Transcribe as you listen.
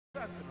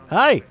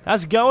Hi,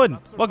 how's it going?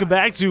 Welcome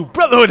back to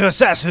Brotherhood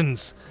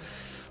Assassins!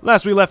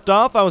 Last we left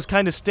off, I was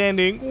kind of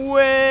standing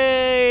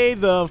way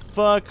the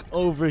fuck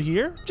over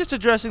here. Just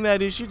addressing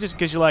that issue, just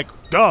because you're like,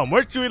 GaLm,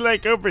 weren't you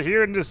like over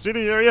here in the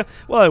city area?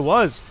 Well, I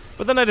was,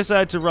 but then I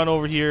decided to run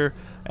over here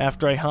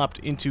after I hopped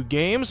into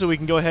game, so we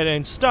can go ahead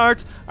and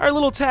start our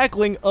little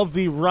tackling of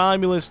the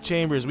Romulus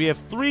chambers. We have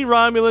 3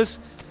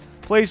 Romulus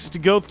places to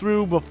go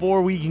through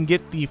before we can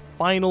get the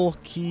final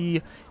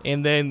key,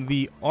 and then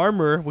the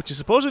armor, which is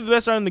supposedly the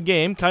best armor in the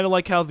game, kind of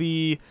like how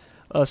the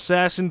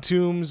Assassin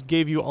Tombs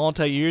gave you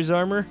Altair's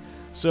armor.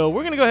 So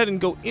we're gonna go ahead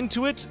and go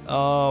into it,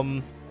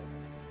 and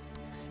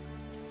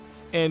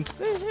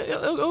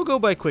it'll go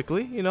by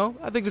quickly, you know.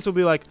 I think this will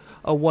be like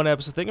a 1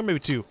 episode thing, or maybe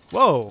 2.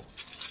 Whoa!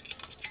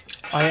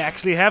 I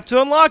actually have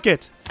to unlock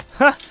it!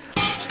 Ha!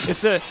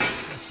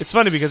 It's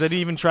funny because I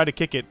didn't even try to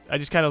kick it. I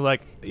just kind of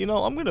like, you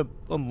know, I'm gonna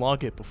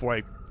unlock it before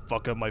I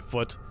fuck up my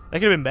foot. That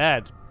could have been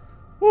bad.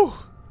 Whew.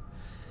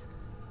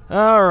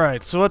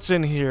 Alright, so what's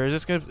in here?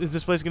 Is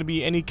this place gonna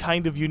be any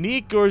kind of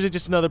unique, or is it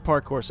just another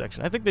parkour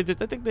section? I think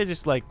they're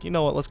just like, you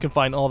know what, let's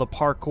confine all the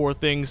parkour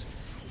things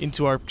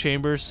into our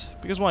chambers,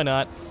 because why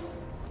not?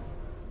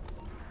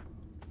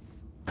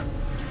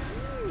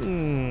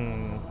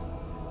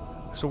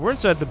 So we're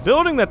inside the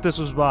building that this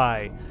was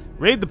by.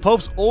 Raid the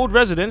Pope's old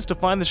residence to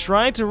find the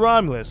shrine to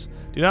Romulus.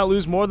 Do not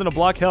lose more than a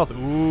block health.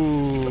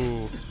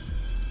 Ooh.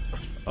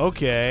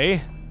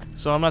 Okay.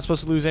 So I'm not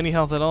supposed to lose any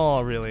health at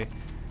all, really.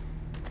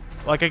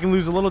 Like, I can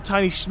lose a little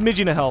tiny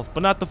smidgen of health,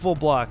 but not the full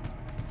block.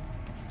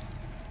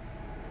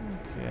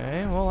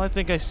 Okay, well, I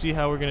think I see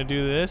how we're gonna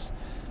do this.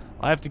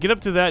 I have to get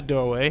up to that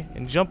doorway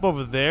and jump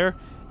over there,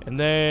 and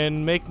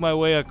then make my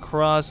way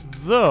across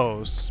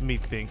those,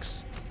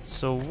 methinks.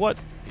 So what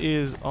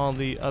is on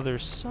the other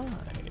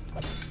side?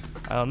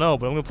 I don't know,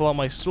 but I'm gonna pull out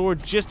my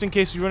sword just in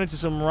case we run into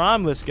some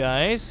Romulus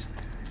guys.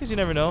 Because you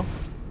never know.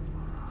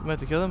 I'm about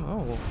to kill them.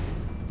 Oh.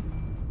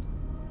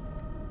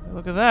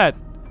 Look at that.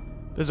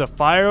 There's a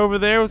fire over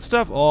there with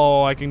stuff.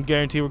 Oh, I can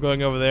guarantee we're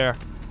going over there.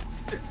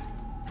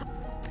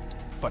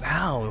 But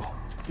how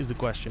is the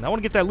question. I want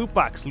to get that loot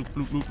box.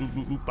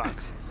 Loot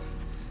box.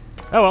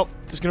 Oh well,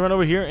 just gonna run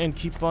over here and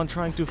keep on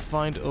trying to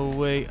find a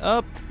way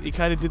up. It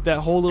kind of did that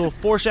whole little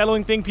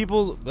foreshadowing thing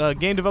people,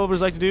 game developers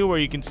like to do, where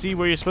you can see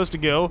where you're supposed to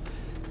go.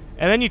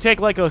 And then you take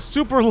like a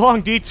super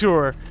long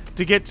detour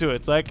to get to it.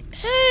 It's like,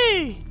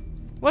 hey,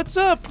 what's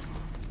up?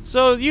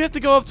 So you have to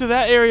go up to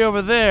that area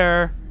over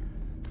there.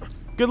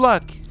 Good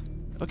luck.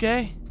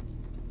 Okay?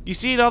 You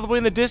see it all the way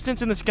in the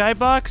distance in the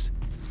skybox?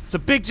 It's a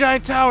big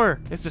giant tower.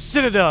 It's a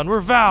citadel and we're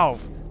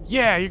Valve.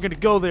 Yeah, you're gonna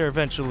go there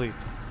eventually.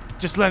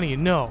 Just letting you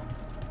know.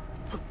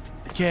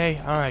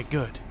 Okay? Alright,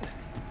 good.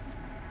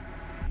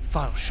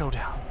 Final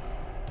showdown.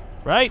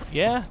 Right?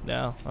 Yeah?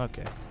 No?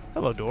 Okay.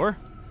 Hello, door.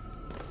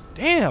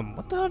 Damn,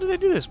 what the hell did they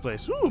do this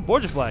place? Ooh,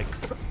 Borgia flag.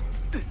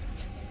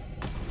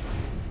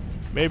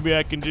 Maybe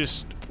I can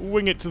just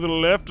wing it to the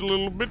left a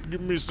little bit. Give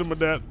me some of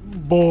that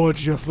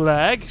Borgia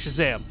flag.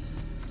 Shazam.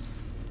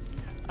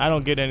 I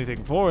don't get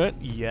anything for it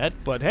yet,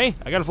 but hey,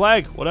 I got a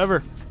flag.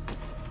 Whatever.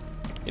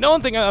 You know,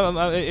 one thing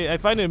I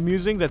find it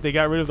amusing that they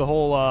got rid of the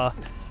whole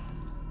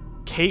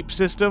cape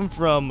system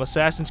from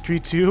Assassin's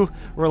Creed 2,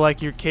 where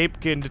like your cape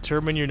can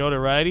determine your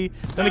notoriety.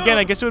 Then again,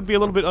 I guess it would be a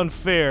little bit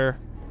unfair,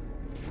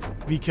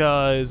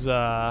 because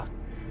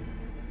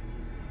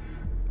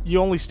you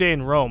only stay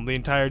in Rome the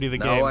entirety of the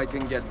game. Now I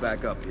can get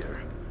back up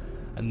here.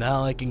 And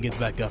now I can get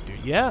back up here.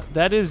 Yeah,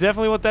 that is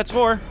definitely what that's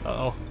for.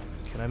 Uh-oh.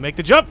 Can I make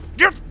the jump?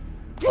 Yep.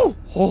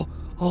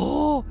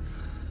 Oh.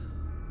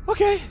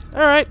 Okay.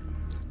 Alright.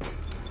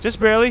 Just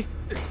barely.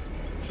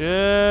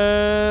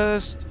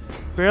 Just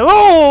barely.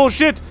 Oh,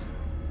 shit!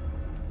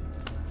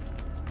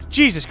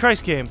 Jesus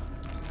Christ, game.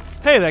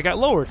 Hey, that got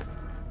lowered.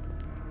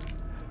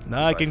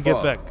 Now I can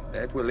get back.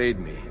 That will aid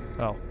me.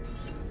 Oh.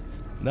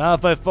 Now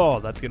if I fall,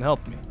 that can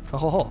help me.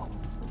 Oh.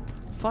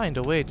 Find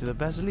a way to the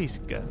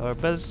Basiliska. Or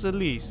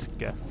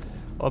Basiliska.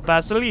 Or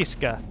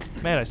Basiliska.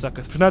 Man, I suck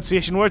with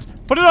pronunciation words.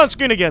 Put it on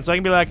screen again so I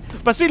can be like,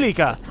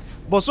 Basilica.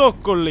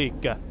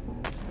 Bosokolika.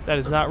 That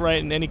is not right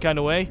in any kind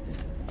of way.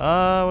 What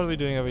are we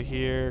doing over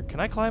here? Can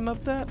I climb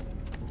up that?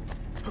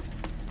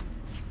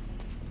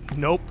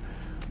 Nope.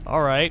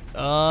 Alright.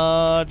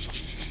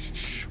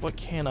 What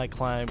can I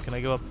climb? Can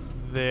I go up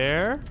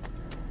there?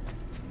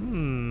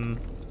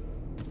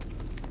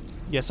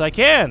 Yes, I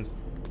can.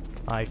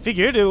 I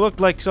figured it looked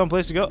like some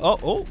place to go.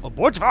 Oh, a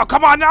Borgia. Oh,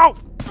 come on now!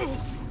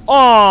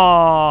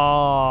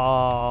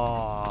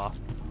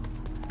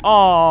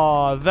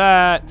 Oh,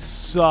 that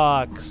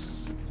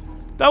sucks.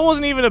 That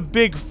wasn't even a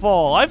big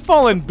fall. I've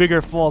fallen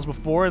bigger falls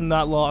before and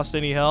not lost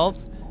any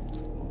health.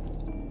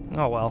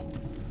 Oh well.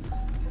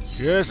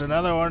 Just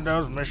another one of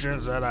those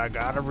missions that I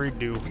gotta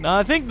redo. Now,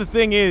 I think the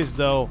thing is,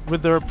 though,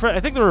 with the I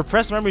think the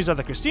repressed memories are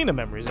the Christina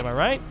memories. Am I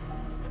right?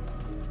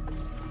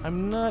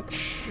 I'm not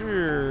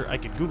sure. I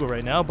could Google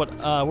right now, but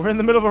we're in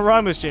the middle of a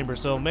Romulus chamber,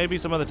 so maybe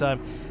some other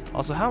time.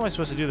 Also, how am I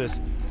supposed to do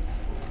this?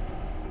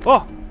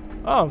 Oh,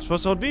 I'm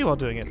supposed to hold B while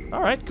doing it.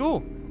 All right,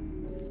 cool.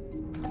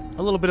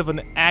 A little bit of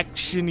an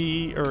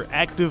action-y or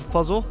active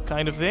puzzle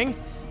kind of thing.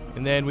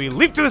 And then we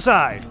leap to the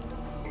side.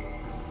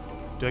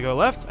 Do I go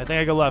left? I think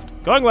I go left.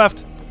 Going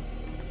left.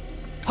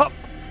 Hop.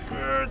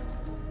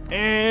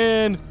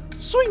 And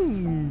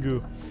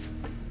swing.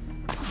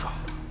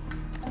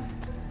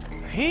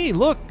 Hey,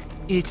 look.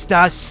 It's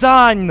the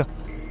sun.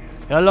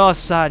 Hello,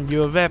 sun.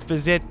 You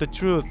represent the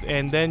truth.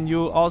 And then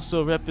you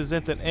also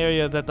represent an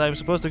area that I'm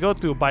supposed to go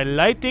to by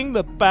lighting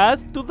the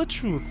path to the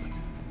truth.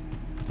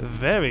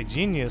 Very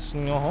genius.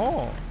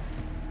 Oh.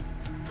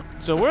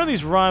 So where are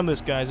these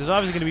rhymeless guys? There's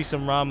obviously going to be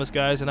some rhymeless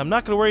guys, and I'm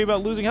not going to worry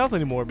about losing health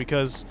anymore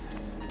because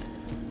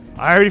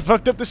I already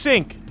fucked up the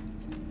sink.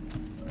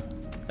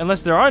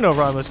 Unless there are no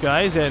rhymeless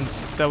guys, and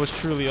that was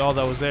truly all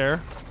that was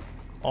there.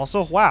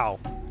 Also, wow.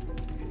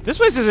 This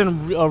place is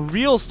in a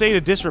real state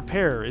of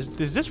disrepair. Is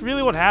this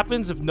really what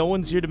happens if no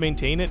one's here to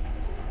maintain it?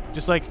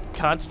 Just like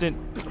constant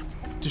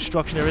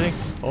destruction and everything?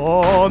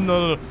 Oh,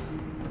 no.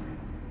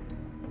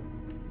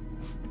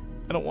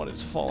 I don't want it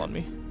to fall on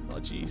me. Oh,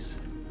 jeez.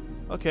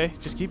 Okay,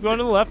 just keep going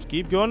to the left.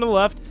 Keep going to the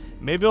left.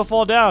 Maybe it'll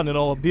fall down and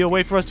it'll be a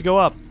way for us to go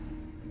up.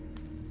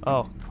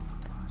 Oh.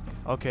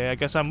 Okay, I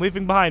guess I'm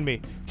leaving behind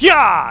me.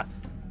 Yeah!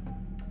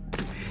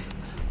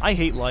 I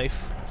hate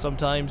life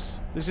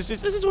sometimes. This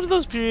is one of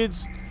those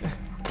periods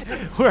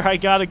where I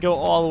gotta go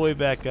all the way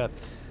back up.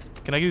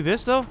 Can I do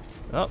this though?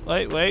 Oh,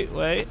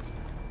 wait.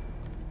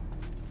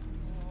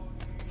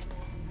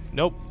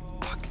 Nope.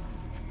 Fuck.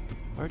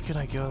 Where can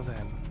I go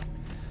then?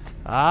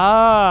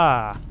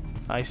 Ah!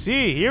 I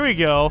see. Here we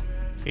go.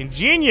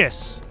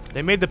 Ingenious!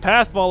 They made the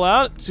path fall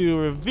out to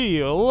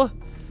reveal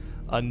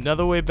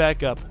another way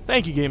back up.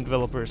 Thank you, game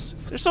developers.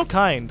 They're so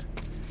kind.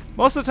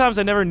 Most of the times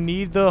I never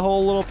need the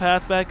whole little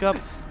path back up,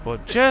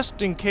 but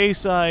just in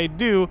case I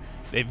do,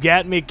 they've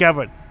got me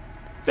covered.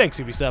 Thanks,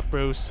 Ubisoft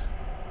bros.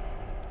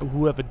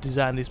 Whoever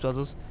designed these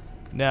puzzles.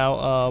 Now,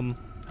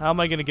 how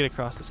am I going to get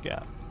across this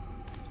gap?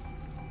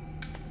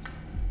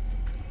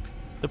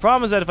 The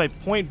problem is that if I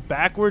point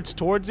backwards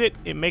towards it,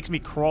 it makes me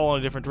crawl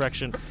in a different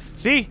direction.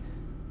 See?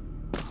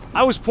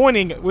 I was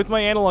pointing with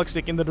my analog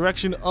stick in the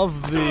direction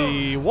of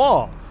the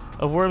wall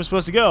of where I'm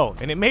supposed to go,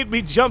 and it made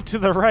me jump to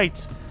the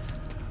right.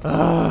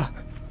 I'll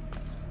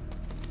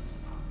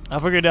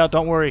figure it out,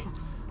 don't worry.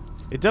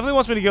 It definitely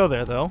wants me to go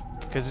there, though,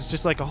 because it's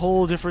just like a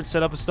whole different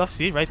setup of stuff.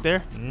 See, right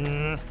there?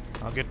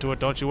 I'll get to it,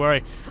 don't you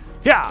worry.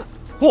 Yeah!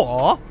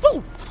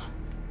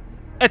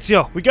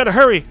 Ezio, we gotta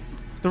hurry!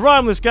 The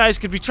rhymeless guys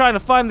could be trying to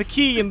find the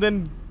key and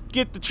then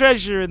get the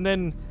treasure, and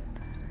then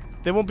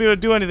they won't be able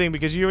to do anything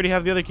because you already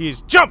have the other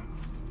keys. Jump!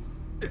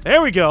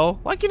 There we go.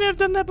 Why couldn't I have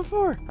done that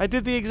before? I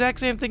did the exact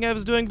same thing I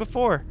was doing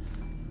before.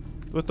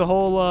 With the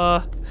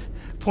whole,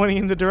 pointing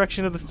in the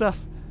direction of the stuff.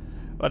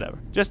 Whatever.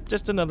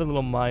 Just another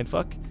little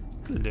mindfuck.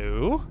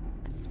 Hello?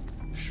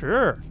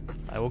 Sure.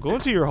 I will go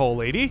into your hole,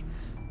 lady.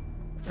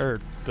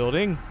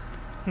 Building.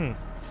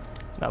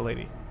 Not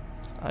lady.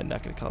 I'm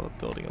not gonna call the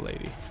building a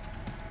lady.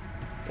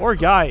 Or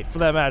guy, for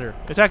that matter.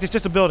 In fact, it's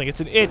just a building.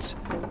 It's an it.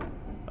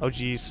 Oh,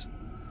 jeez.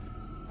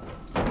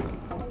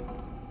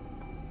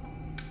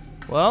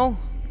 Well.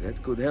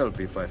 That could help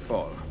if I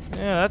fall.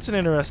 Yeah, that's an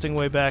interesting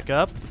way back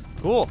up.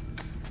 Cool.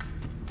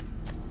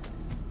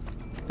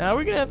 Now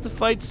we're gonna have to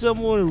fight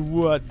someone or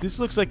what? This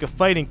looks like a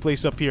fighting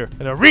place up here.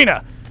 An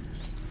arena!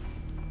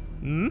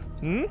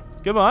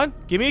 Come on.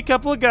 Give me a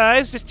couple of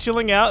guys just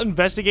chilling out,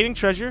 investigating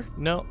treasure.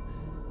 No.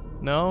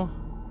 No.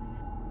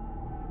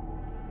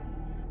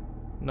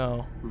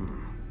 No.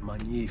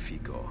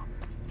 Magnifico.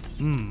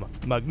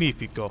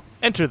 Magnifico.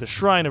 Enter the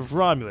Shrine of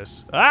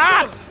Romulus.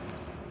 Ah!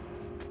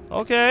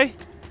 Okay.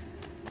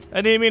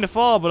 I didn't mean to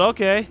fall, but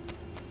okay.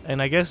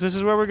 And I guess this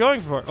is where we're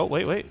going for. Oh,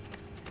 wait.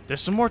 There's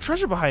some more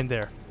treasure behind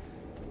there.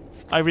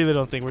 I really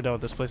don't think we're done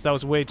with this place. That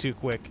was way too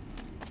quick.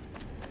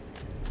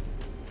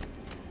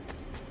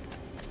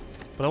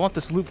 But I want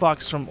this loot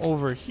box from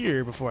over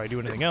here before I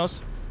do anything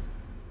else.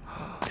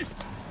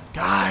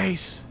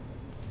 Guys!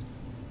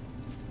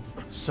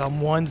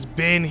 Someone's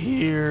been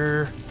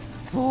here.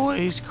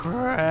 Voice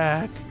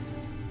crack.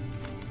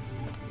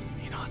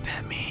 You know what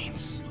that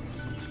means?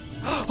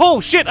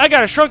 Oh shit, I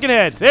got a shrunken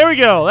head. There we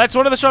go. That's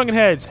one of the shrunken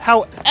heads.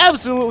 How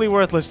absolutely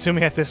worthless to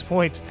me at this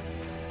point.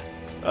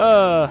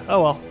 Oh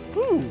well.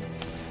 Woo.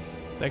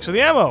 Thanks for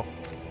the ammo.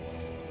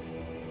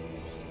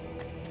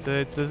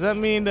 So does that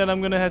mean that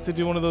I'm gonna have to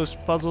do one of those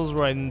puzzles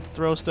where I can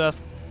throw stuff?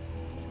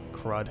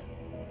 Crud.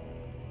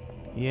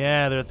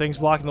 Yeah, there are things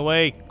blocking the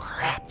way.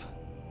 Crap.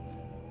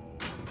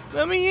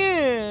 Let me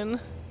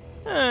in.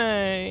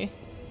 Hey.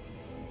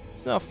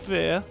 It's not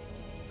fair.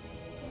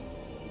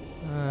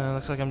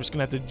 Looks like I'm just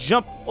gonna have to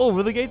jump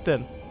over the gate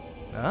then.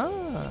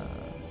 Ah.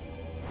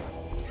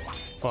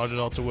 Found an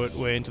alternate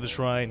way into the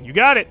shrine. You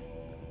got it!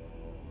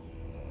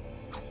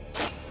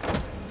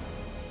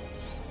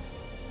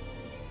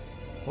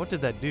 What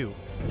did that do?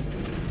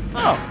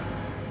 Oh.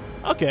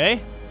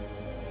 Okay.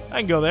 I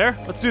can go there.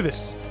 Let's do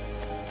this.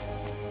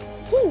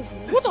 Whoo!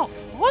 What's up?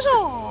 What's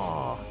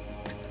up?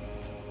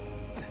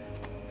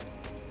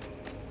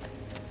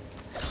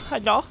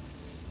 Hello?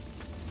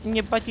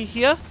 Anybody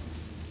here?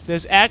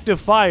 There's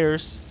active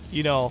fires.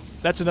 You know,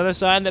 that's another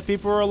sign that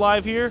people are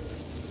alive here.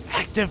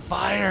 Active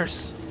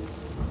fires.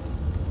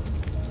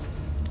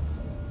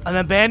 An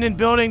abandoned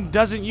building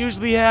doesn't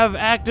usually have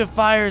active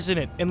fires in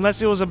it,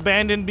 unless it was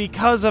abandoned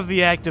because of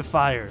the active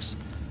fires.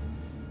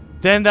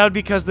 Then that would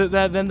be because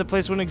then the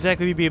place wouldn't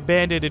exactly be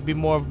abandoned, it'd be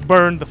more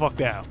burned the fuck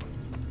down.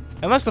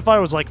 Unless the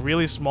fire was like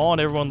really small and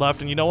everyone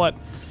left, and you know what?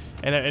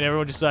 And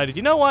everyone decided,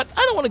 you know what?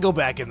 I don't want to go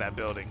back in that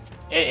building.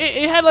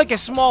 It had like a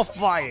small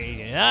fire in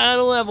it. I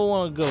don't ever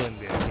want to go in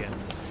there again.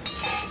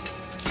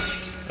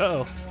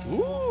 Uh-oh.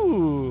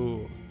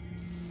 Ooh.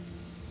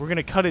 We're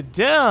gonna cut it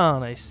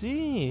down, I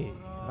see.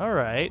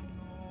 Alright.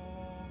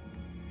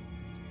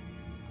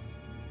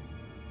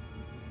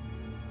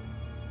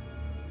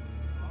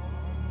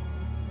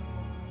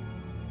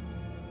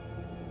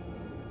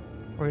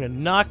 We're gonna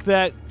knock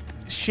that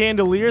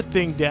chandelier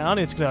thing down.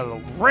 It's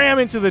gonna ram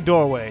into the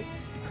doorway.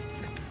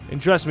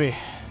 And trust me,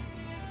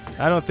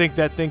 I don't think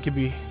that thing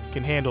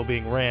can handle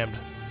being rammed.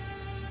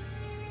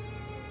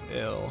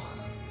 Ew.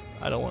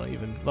 I don't want to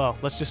even... Oh,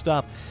 let's just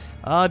stop.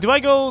 Do I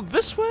go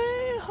this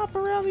way? Hop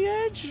around the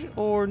edge?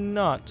 Or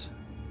not?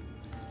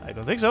 I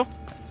don't think so.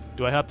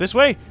 Do I hop this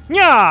way?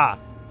 Nya!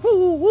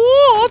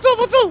 What's up?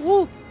 What's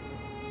up?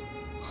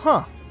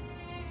 Huh.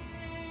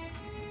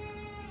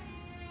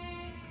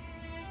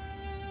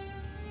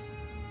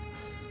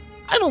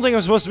 I don't think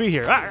I'm supposed to be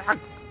here.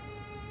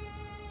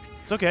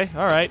 It's okay.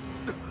 All right.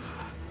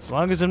 As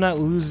long as I'm not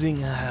losing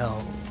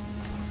health.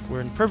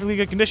 We're in perfectly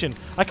good condition.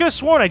 I could have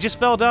sworn I just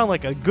fell down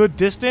like a good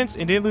distance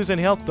and didn't lose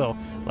any health though.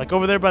 Like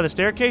over there by the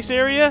staircase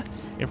area,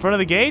 in front of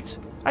the gates.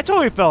 I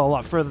totally fell a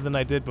lot further than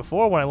I did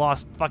before when I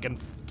lost fucking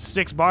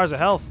 6 bars of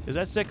health. Is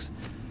that 6?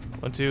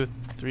 1, 2,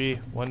 3,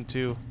 1,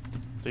 2,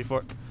 3,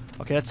 4.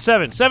 Okay, that's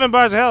 7. 7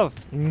 bars of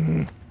health.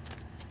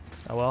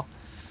 Oh well.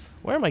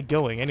 Where am I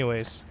going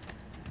anyways?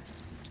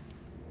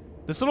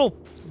 This little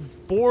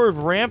board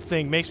ramp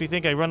thing makes me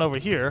think I run over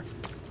here.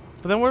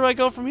 But then where do I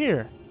go from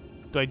here?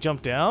 Do I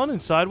jump down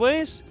and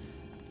sideways?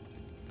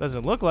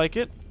 Doesn't look like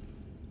it.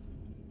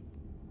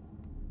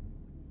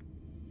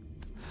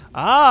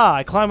 Ah,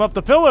 I climb up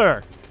the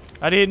pillar.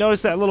 I didn't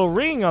notice that little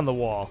ring on the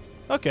wall.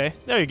 Okay,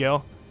 there you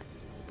go.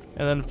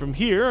 And then from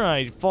here,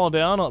 I fall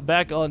down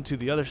back onto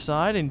the other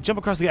side and jump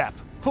across the gap.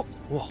 Oh,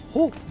 oh,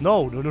 oh.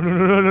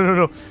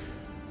 No.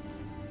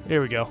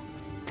 Here we go.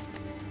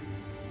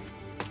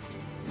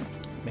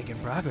 Making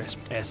progress,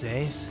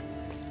 essays.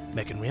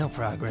 Making real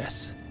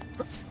progress.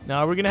 Now,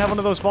 are we going to have one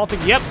of those fall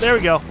things? Yep, there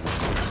we go.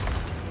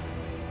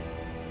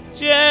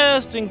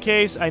 Just in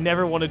case I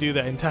never want to do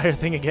that entire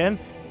thing again.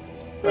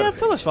 We have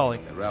pillars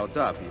falling. A route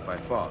up if I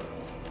fall.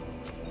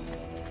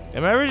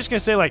 Am I ever just going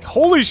to say, like,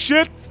 holy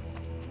shit?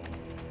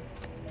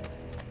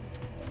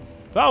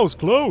 That was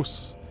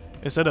close.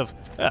 Instead of,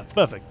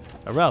 perfect.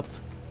 A route.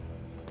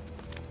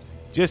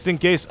 Just in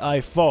case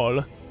I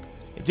fall.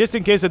 Just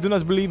in case I do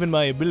not believe in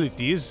my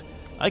abilities.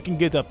 I can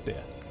get up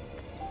there.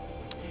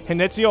 And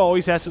Ezio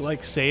always has to,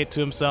 like, say it to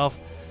himself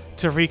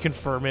to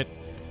reconfirm it.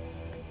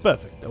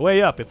 Perfect. A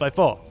way up if I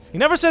fall. He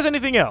never says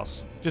anything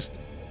else. Just,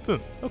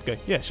 okay,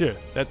 yeah, sure.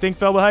 That thing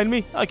fell behind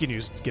me. I can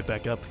use it to get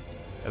back up.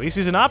 At least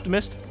he's an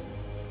optimist.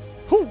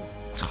 Whew.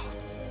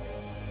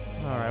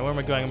 Alright, where am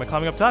I going? Am I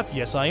climbing up top?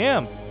 Yes, I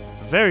am.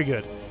 Very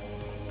good.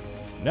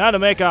 Now to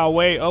make our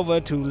way over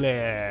to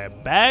the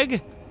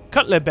bag,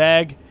 cutlet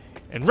bag,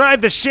 and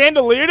ride the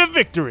chandelier to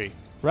victory.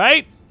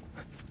 Right?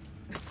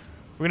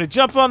 We're going to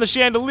jump on the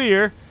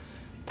chandelier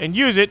and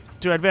use it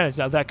to our advantage.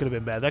 Now, that could have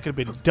been bad. That could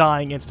have been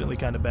dying instantly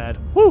kind of bad.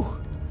 Whew.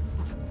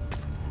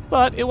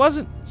 But it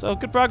wasn't. So,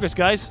 good progress,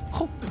 guys.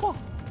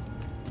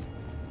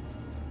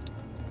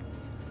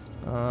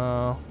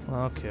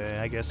 Okay.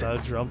 I guess I'll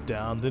jump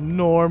down the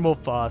normal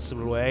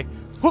possible way.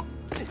 Whoop.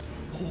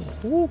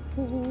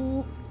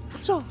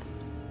 So.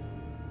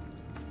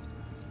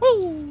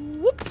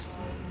 Whoop.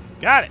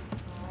 Got it.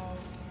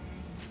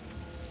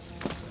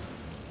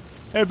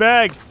 Hey,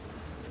 bag.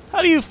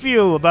 How do you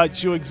feel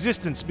about your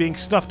existence being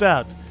snuffed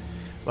out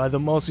by the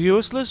most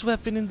useless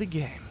weapon in the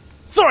game?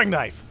 Throwing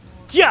knife!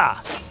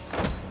 Yeah!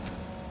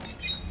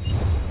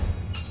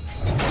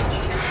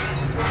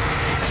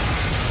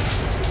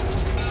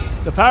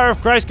 The power of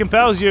Christ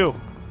compels you.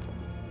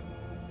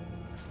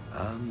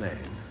 Amen.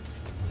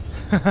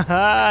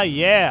 Haha,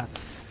 yeah.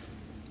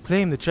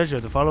 Claim the treasure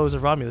of the followers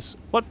of Romulus.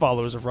 What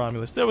followers of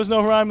Romulus? There was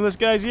no Romulus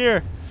guys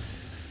here.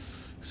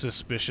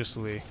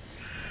 Suspiciously.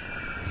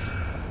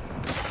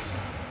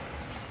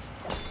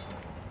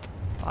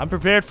 I'm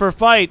prepared for a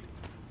fight.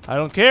 I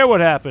don't care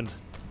what happened.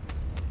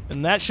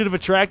 And that should have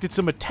attracted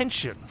some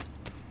attention.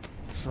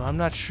 So I'm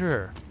not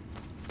sure.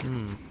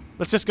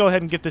 Let's just go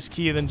ahead and get this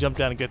key and then jump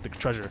down and get the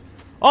treasure.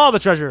 All the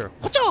treasure!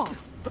 What's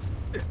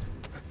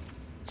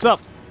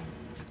up?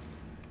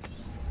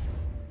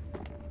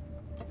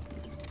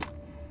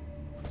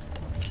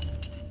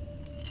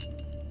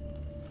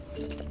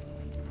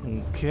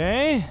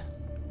 Okay.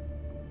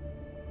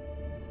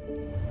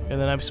 And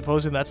then I'm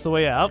supposing that's the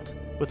way out,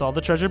 with all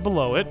the treasure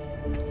below it.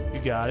 You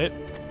got it.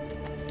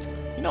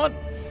 You know what?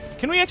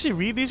 Can we actually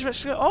read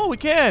these? Oh, we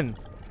can!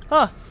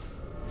 Huh.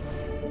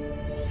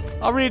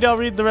 I'll read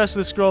the rest of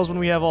the scrolls when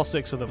we have all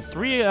 6 of them.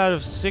 3 out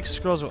of 6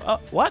 scrolls.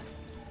 What?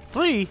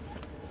 3?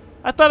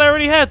 I thought I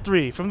already had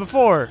 3 from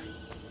before.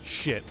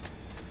 Shit.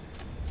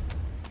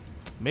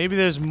 Maybe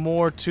there's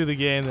more to the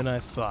game than I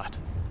thought.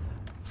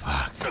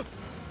 Fuck.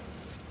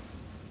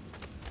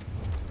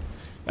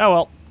 Oh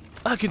well.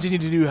 I'll continue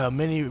to do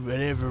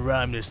whatever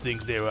rhymeless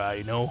things there are,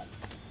 you know?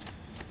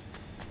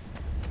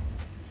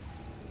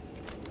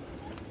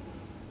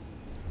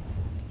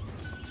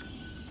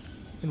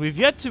 And we've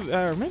yet to,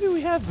 or maybe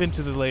we have been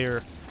to the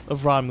layer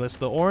of Romulus,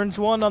 the orange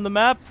one on the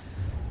map?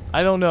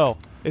 I don't know.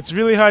 It's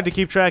really hard to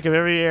keep track of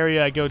every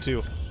area I go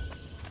to.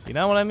 You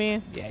know what I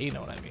mean? Yeah, you know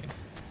what I mean.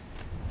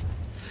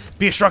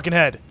 Be a shrunken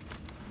head!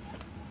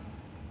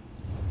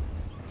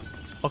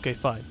 Okay,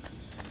 fine.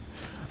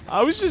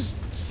 I was just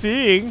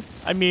seeing,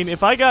 I mean,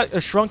 if I got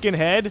a shrunken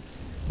head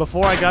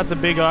before I got the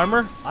big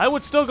armor, I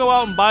would still go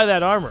out and buy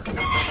that armor.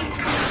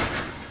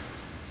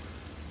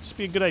 Just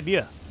be a good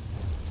idea.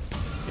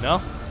 You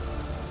know?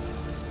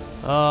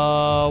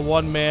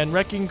 One-man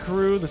wrecking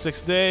crew, the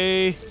 6th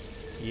day.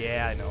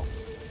 Yeah, I know.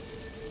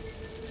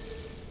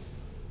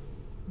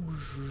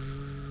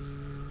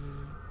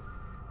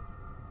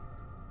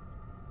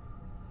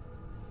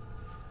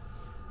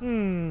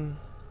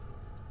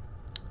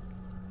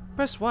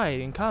 Press Y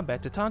in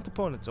combat to taunt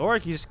opponents, or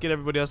you just get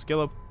everybody else to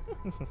kill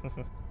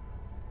them.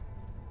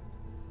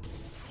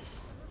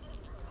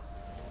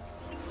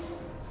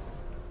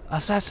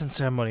 Assassin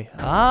ceremony.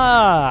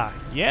 Ah,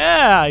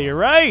 yeah, you're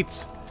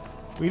right.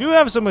 We do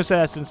have some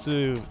assassins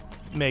to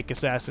make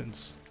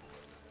assassins.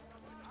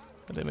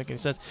 That didn't make any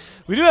sense.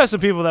 We do have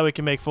some people that we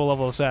can make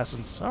full-level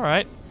assassins. All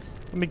right.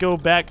 Let me go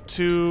back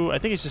to, I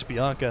think it's just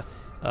Bianca.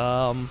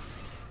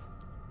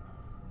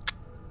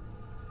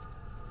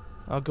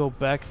 I'll go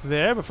back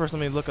there, but first let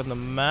me look on the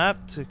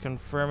map to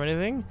confirm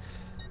anything.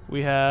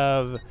 We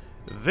have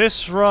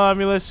this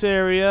Romulus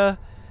area,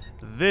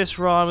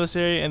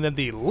 and then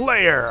the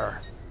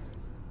lair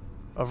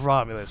of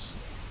Romulus.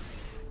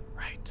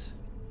 Right.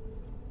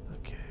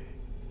 Okay.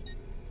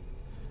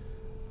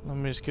 Let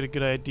me just get a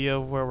good idea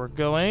of where we're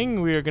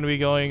going. We are going to be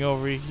going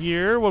over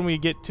here when we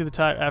get to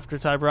the after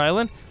Tiber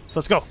Island. So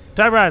let's go.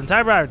 Tiber Island,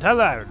 Tiber Island,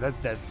 Tiber Island.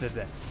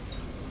 That.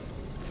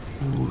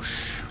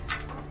 Whoosh.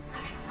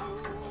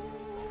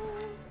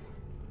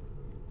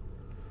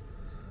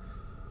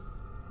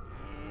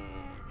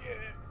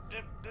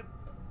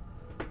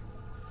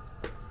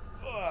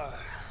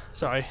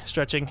 Sorry,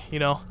 stretching, you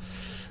know.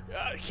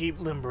 Gotta keep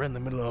limber in the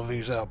middle of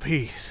these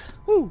LPs.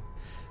 Woo!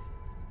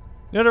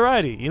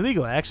 Notoriety.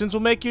 Illegal actions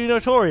will make you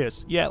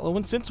notorious. Yeah,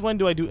 well, since when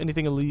do I do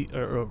anything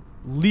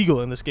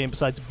illegal in this game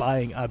besides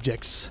buying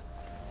objects?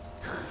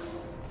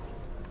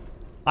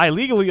 I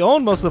legally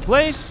own most of the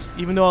place,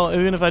 even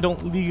if I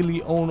don't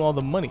legally own all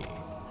the money.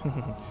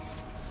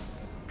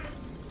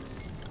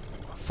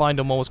 Find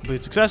them almost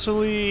completed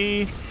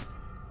successfully.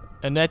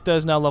 Annetta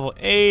is now level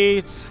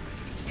 8.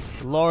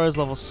 Laura's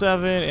level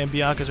 7, and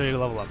Bianca's ready to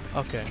level up.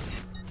 Okay.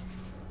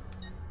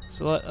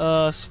 So let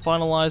us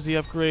finalize the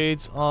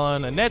upgrades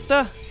on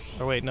Annetta.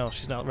 Or wait, no,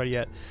 she's not ready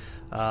yet.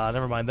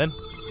 Never mind then.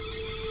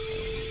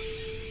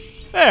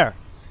 There!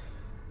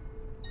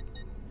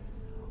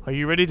 Are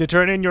you ready to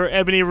turn in your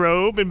ebony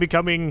robe and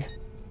becoming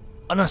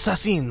an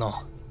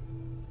assassino?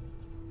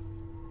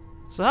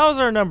 So how's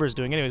our numbers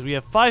doing? Anyways, we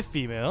have 5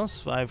 females,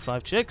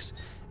 5 chicks,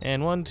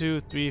 and 1, 2,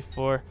 3,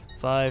 4,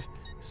 5,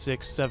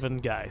 6, 7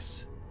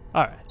 guys.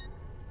 Alright.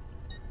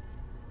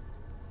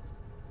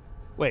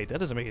 Wait, that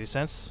doesn't make any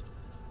sense.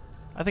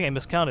 I think I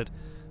miscounted.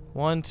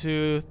 1,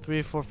 2,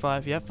 3, 4,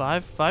 5. Yeah,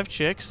 5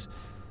 chicks.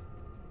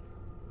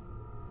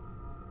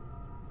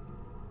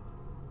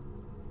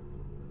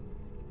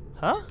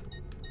 Huh?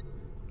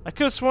 I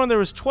could have sworn there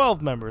was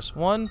 12 members.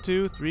 1,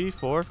 2, 3,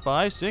 4,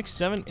 5, 6,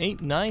 7,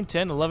 8, 9,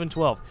 10, 11,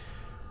 12.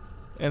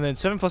 And then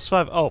 7 plus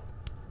 5. Oh.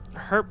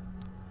 Herp.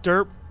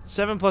 Derp.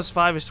 7 plus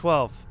 5 is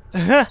 12.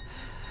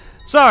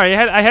 Sorry,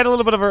 I had a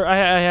little bit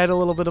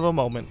of a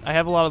moment. I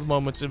have a lot of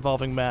moments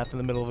involving math in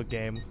the middle of a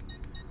game.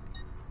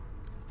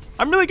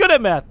 I'm really good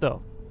at math,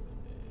 though.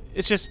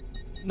 It's just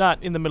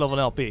not in the middle of an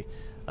LP.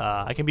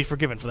 I can be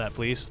forgiven for that,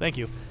 please. Thank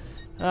you.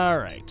 All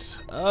right.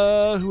 Who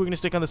are we gonna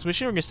stick on this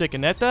mission? We're gonna stick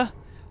Annetta,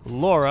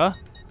 Laura,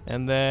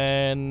 and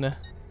then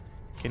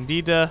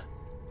Candida,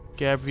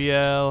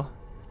 Gabrielle,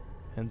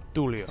 and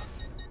Tulio.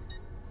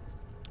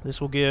 This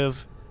will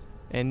give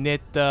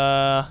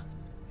Annetta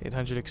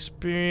 800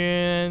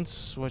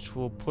 experience, which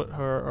will put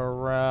her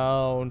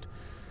around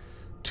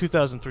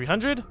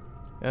 2,300.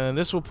 And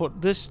this will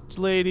put this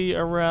lady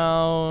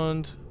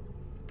around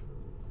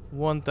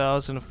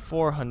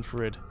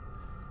 1,400.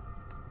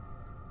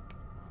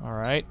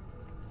 Alright.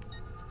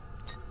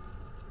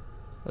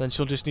 And then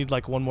she'll just need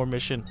like one more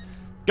mission.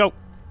 Go!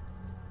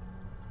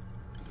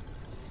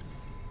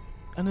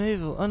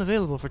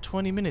 Unavailable for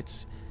 20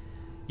 minutes.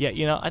 Yeah,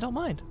 you know, I don't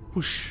mind.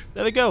 Whoosh.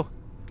 There they go.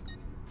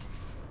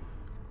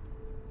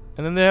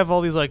 And then they have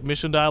all these like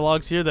mission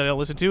dialogues here that I don't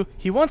listen to.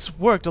 He once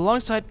worked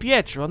alongside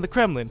Pietro on the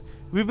Kremlin.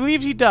 We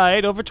believe he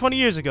died over 20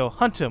 years ago.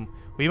 Hunt him.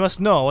 We must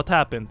know what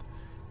happened.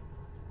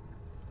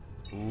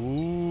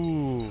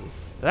 Ooh.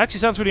 That actually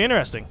sounds pretty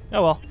interesting.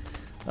 Oh well.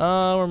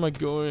 Where am I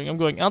going? I'm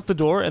going out the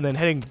door and then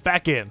heading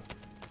back in.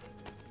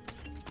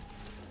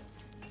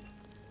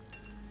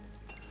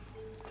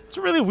 It's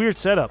a really weird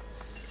setup.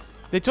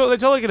 They totally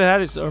could have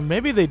had it, or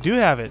maybe they do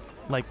have it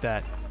like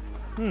that.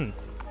 Then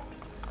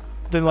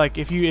like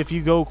if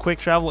you go quick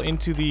travel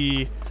into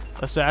the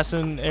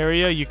assassin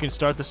area, you can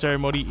start the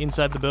ceremony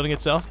inside the building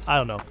itself. I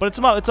don't know, but it's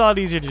a lot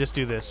easier to just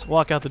do this.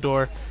 Walk out the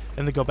door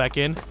and then go back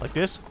in like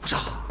this.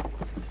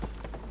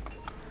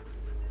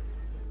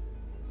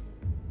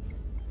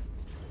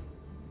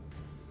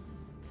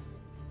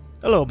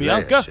 Hello,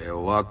 Bianca.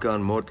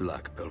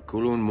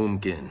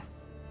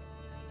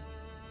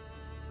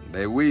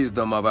 The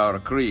wisdom of our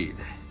creed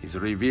is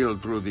revealed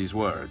through these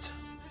words.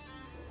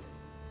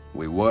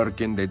 We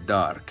work in the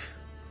dark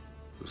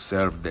to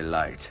serve the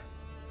light.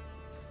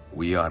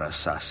 We are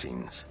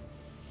assassins.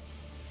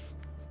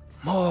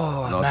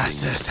 More Nothing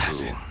master is true.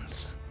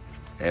 assassins.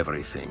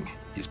 Everything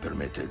is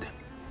permitted.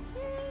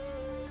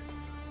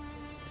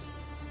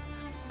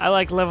 I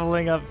like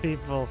leveling up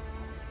people.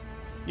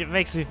 It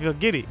makes me feel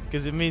giddy,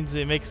 because it means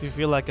it makes me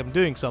feel like I'm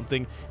doing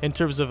something in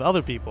terms of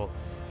other people.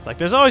 Like,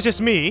 there's always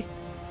just me,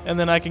 and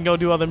then I can go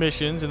do other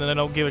missions, and then I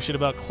don't give a shit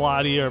about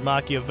Claudia or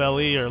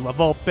Machiavelli or La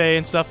Volpe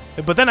and stuff.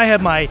 But then I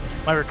have my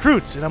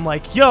recruits, and I'm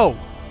like, yo,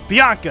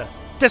 Bianca,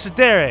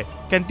 Desidere,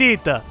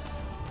 Candida,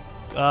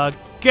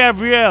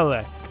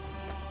 Gabriele,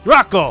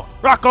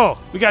 Rocco,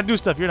 we gotta do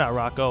stuff. You're not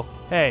Rocco.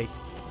 Hey,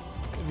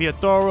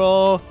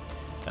 Viatoro,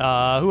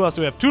 who else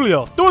do we have?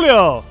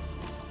 Tullio!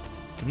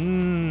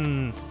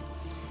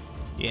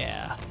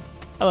 Yeah,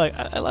 I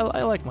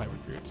like my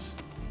recruits.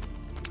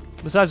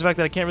 Besides the fact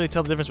that I can't really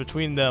tell the difference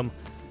between them,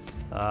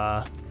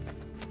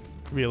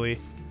 really.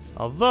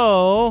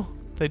 Although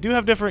they do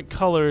have different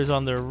colors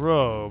on their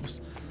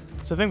robes,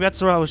 so I think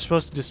that's where I was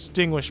supposed to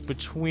distinguish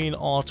between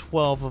all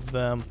 12 of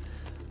them.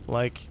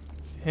 Like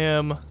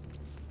him.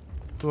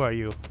 Who are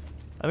you?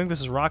 I think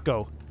this is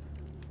Rocco.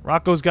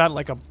 Rocco's got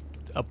like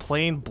a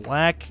plain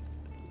black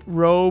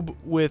robe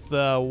with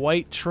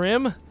white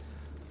trim.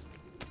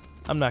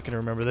 I'm not gonna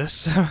remember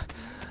this.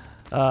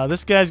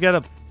 This guy's got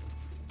a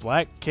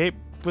black cape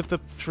with the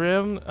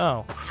trim.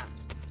 Oh.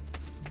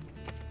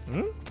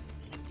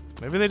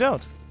 Maybe they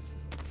don't.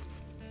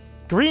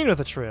 Green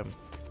with a trim.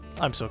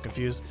 I'm so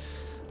confused.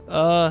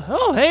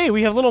 Oh, hey,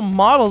 we have little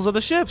models of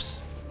the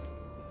ships.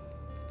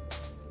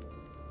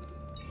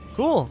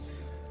 Cool.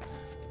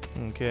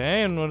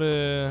 Okay, and what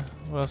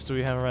else do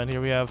we have around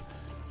here? We have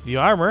the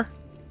armor.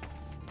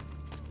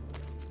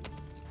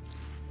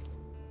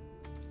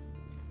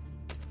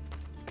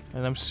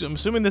 And I'm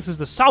assuming this is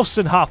the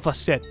Sausenhofer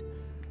set.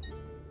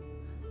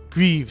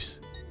 Greaves.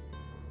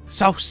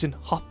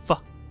 Sausenhofer.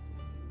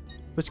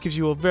 Which gives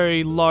you a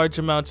very large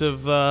amount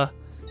of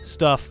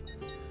stuff.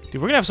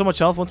 Dude, we're gonna have so much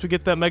health once we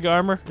get that mega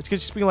armor. It's gonna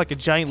just be like a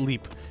giant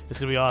leap. It's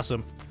gonna be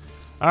awesome.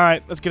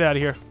 Alright, let's get out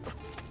of here.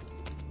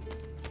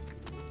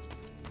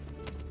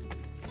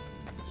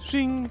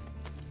 Shing.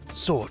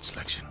 Sword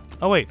selection.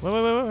 Oh, wait.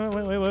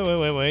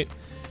 Wait.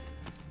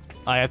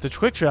 I have to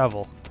quick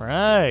travel.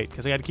 Right,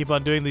 because I got to keep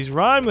on doing these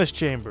rhymeless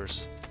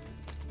chambers.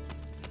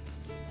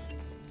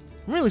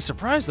 I'm really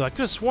surprised, though. I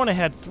could have sworn I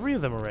had 3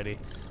 of them already.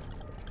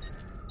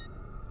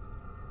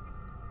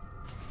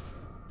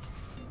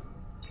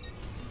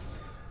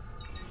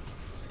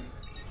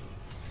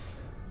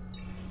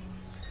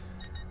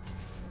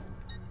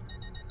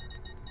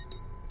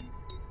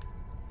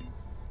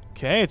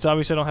 Okay, it's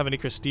obvious I don't have any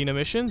Christina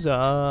missions.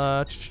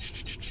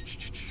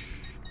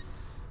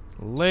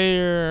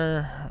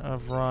 Lair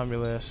of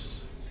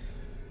Romulus.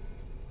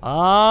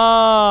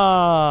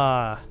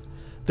 Ah!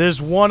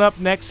 There's one up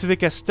next to the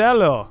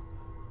Castello.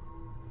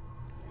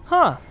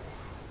 Huh.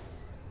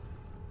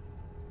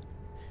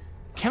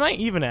 Can I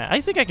even...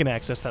 I think I can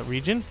access that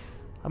region.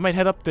 I might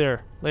head up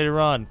there later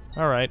on.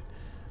 Alright.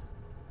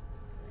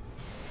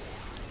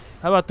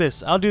 How about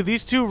this? I'll do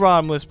these 2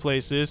 Romulus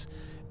places,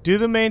 do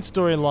the main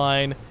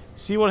storyline,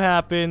 see what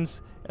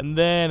happens, and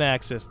then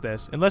access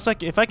this. Unless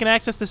if I can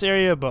access this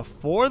area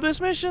before this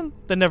mission,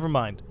 then never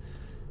mind.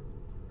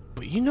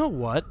 But you know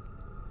what?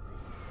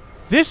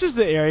 This is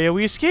the area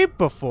we escaped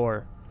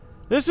before.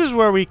 This is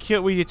where we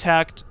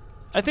attacked...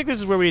 I think this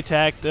is where we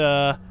attacked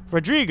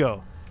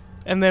Rodrigo.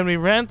 And then we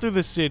ran through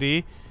the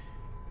city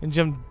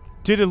and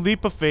did a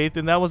leap of faith,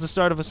 and that was the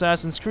start of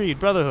Assassin's Creed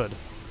Brotherhood.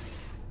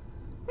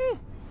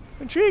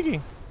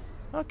 Intriguing.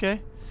 Okay.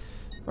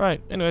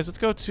 Right, anyways, let's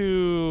go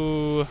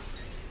to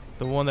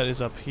the one that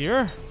is up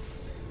here.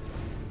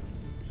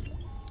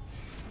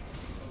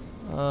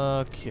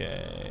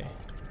 Okay.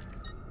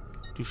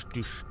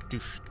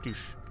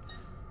 Douche.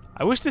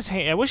 I wish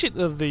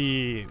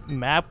the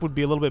map would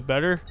be a little bit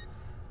better.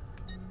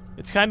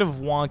 It's kind of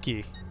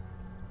wonky.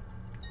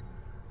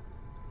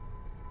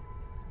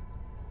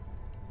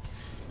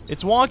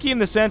 It's wonky in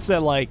the sense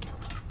that, like,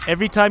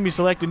 every time you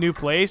select a new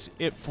place,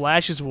 it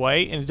flashes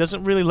white, and it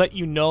doesn't really let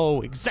you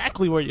know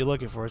exactly what you're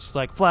looking for. It's just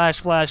like, flash,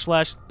 flash,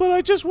 flash, but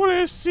I just wanted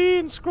to see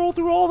and scroll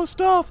through all the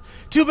stuff.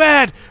 Too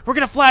bad! We're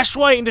gonna flash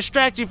white and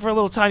distract you for a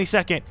little tiny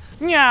second.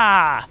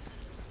 Nyah!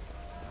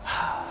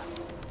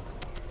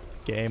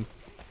 Game.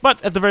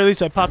 But, at the very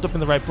least, I popped up in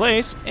the right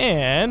place,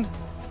 and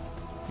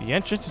the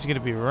entrance is gonna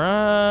be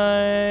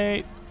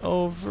right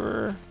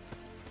over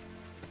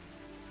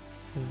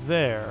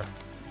there.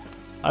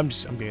 I'm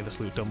getting this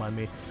loot, don't mind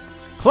me.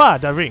 Kla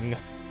da ring.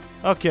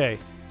 Okay.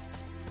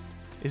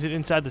 Is it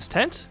inside this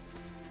tent?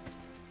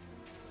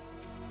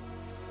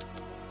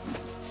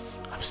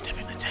 I'm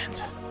sniffing the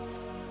tent.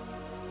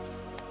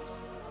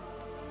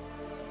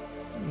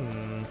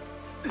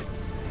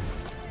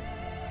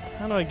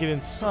 How do I get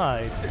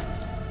inside?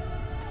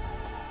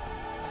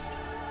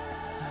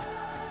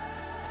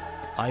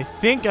 I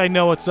think I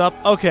know what's up.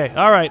 Okay,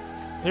 alright.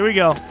 Here we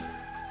go.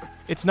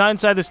 It's not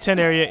inside this tent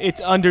area.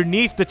 It's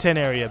underneath the tent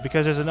area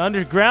because there's an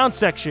underground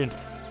section.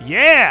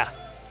 Yeah!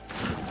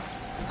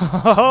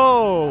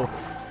 Oh!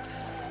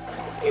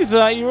 You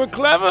thought you were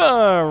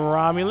clever,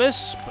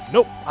 Romulus, but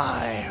nope,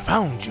 I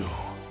found you.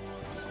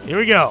 Here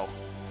we go.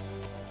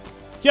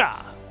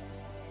 Yeah.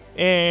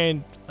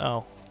 And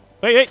oh,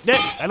 wait,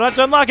 I don't have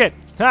to unlock it.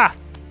 Ha.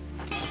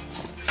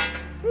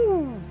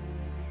 Woo.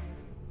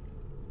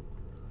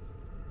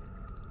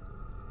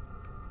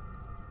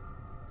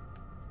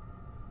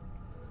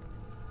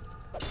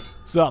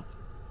 What's up?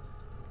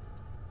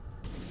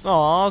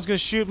 Oh, I was gonna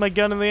shoot my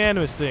gun in the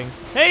animus thing.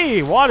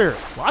 Hey, water!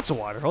 Lots of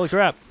water. Holy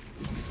crap.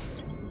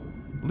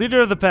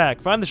 Leader of the pack.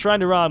 Find the shrine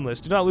to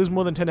Romulus. Do not lose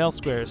more than 10 health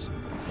squares.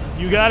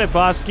 You got it,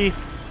 Bosky.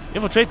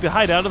 Infiltrate the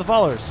hideout of the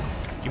followers.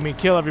 You mean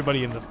kill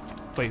everybody in the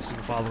place of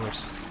the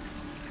followers.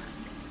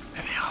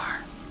 There they are.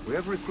 We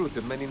have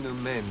recruited many new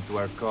men to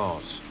our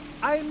cause.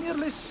 I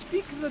merely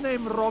speak the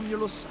name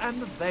Romulus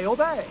and they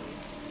obey.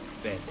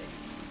 Bene.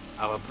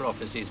 Our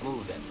prophecies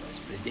move them as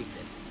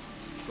predicted.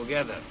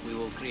 Together, we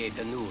will create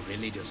a new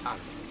religious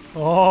harmony.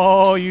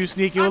 Oh, you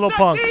sneaky little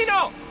punks.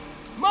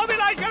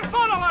 Mobilize your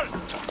followers!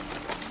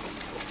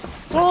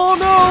 Oh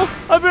no!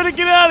 I better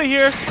get out of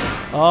here!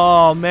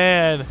 Oh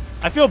man.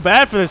 I feel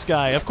bad for this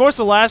guy. Of course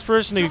the last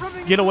person to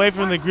get away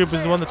from the group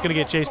is the one that's gonna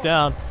get chased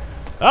down.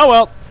 Oh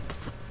well.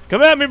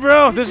 Come at me,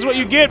 bro! This is what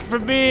you get for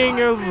being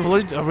a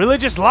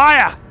religious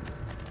liar!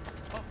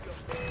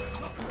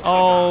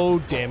 Oh,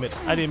 damn it.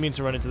 I didn't mean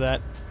to run into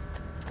that.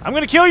 I'm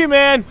gonna kill you,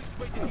 man!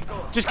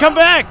 Just come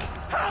back!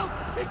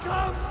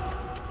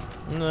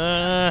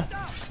 Nah.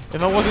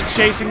 If I wasn't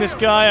chasing this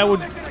guy, I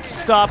would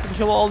stop and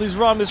kill all these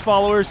Romulus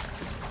followers.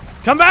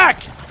 Come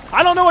back!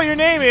 I don't know what your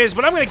name is,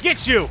 but I'm gonna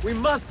get you! We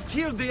must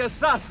kill the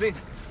assassin.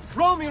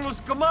 Romulus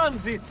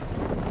commands it.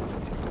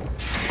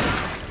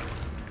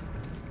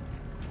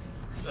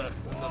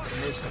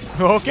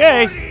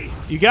 Okay,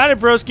 you got it,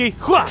 broski.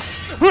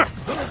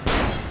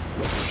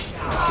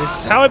 This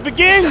is how it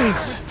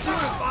begins!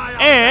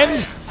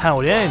 And how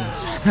it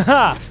ends.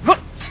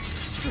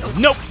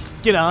 Nope,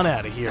 get on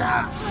out of here.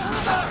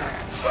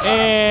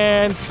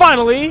 And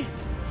finally,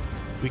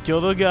 we kill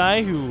the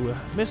guy who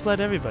misled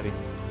everybody.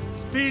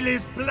 Spill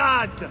his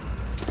blood.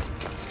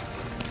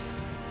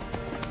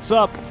 What's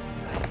up?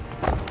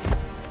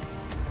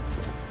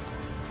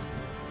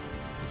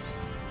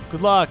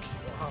 Good luck.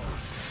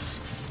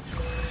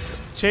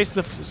 Chase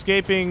the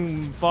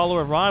escaping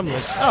follower of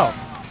Romulus. Oh.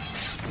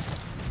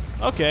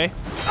 Okay.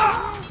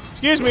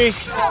 Excuse me.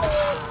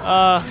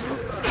 Oh.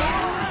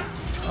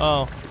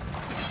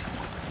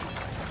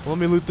 Let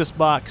me loot this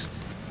box.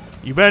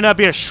 You better not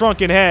be a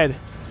shrunken head.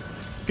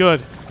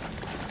 Good.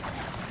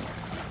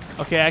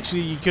 Okay,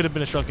 actually, you could have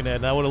been a shrunken head,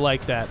 and I would have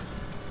liked that.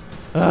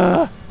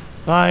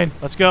 Fine.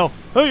 Let's go.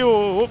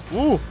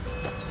 Ooh.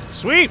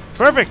 Sweet.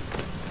 Perfect.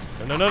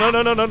 No.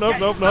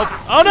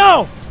 Oh,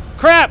 no!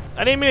 Crap!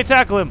 I didn't mean to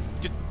tackle him.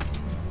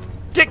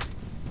 Dick!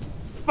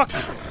 Fuck.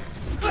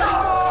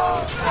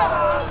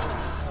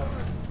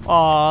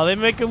 Aw, they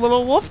make a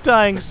little wolf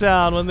dying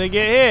sound when they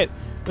get hit.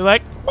 They're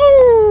like,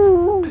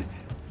 woo!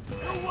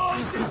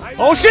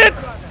 Oh shit!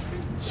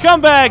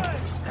 Scumbag!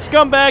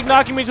 Scumbag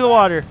knocking me to the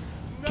water.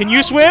 Can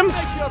you swim?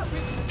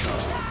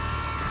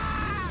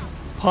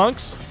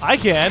 Punks? I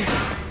can.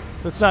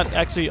 So it's not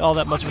actually all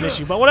that much of an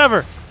issue, but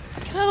whatever.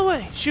 Get out of the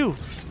way. Shoo.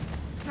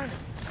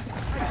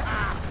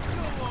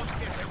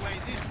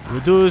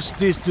 Reduce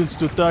distance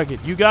to target.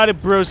 You got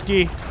it,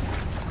 broski.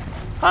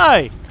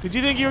 Hi. Did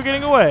you think you were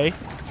getting away?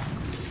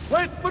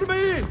 Wait for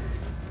me.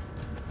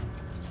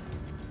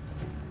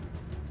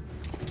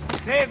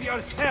 Save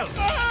yourself.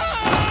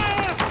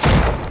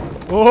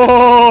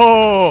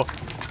 Oh,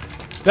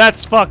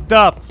 that's fucked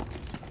up.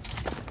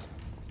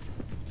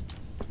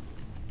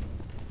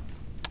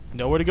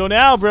 Nowhere to go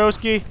now,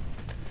 broski.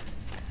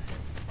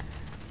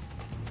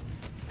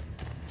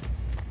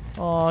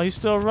 Oh, he's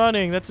still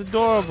running. That's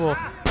adorable.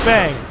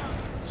 Bang.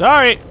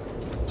 Sorry.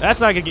 That's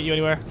not gonna get you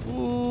anywhere.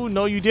 Ooh,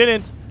 no you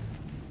didn't.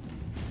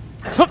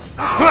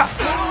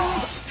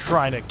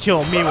 Trying to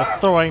kill me with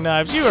throwing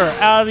knives. You are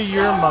out of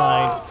your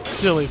mind,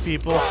 silly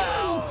people.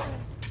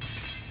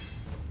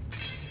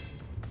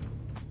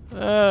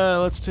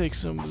 Let's take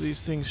some of these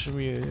things from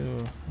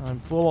you. I'm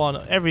full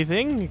on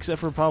everything,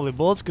 except for probably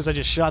bullets, because I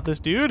just shot this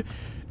dude.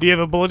 Do you have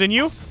a bullet in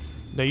you?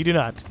 No, you do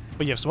not.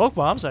 But you have smoke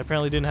bombs. I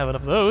apparently didn't have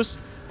enough of those.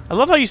 I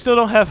love how you still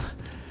don't have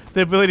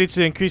the ability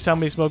to increase how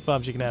many smoke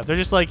bombs you can have. They're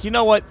just like, you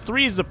know what?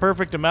 3 is the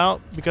perfect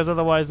amount, because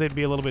otherwise they'd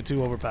be a little bit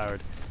too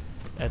overpowered.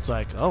 And it's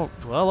like, oh,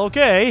 well,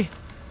 okay.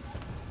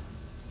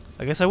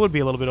 I guess I would be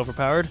a little bit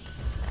overpowered.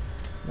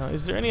 Now,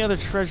 is there any other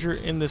treasure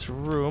in this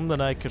room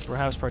that I could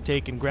perhaps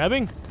partake in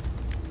grabbing?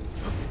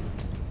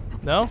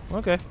 No?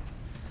 Okay.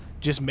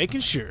 Just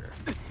making sure.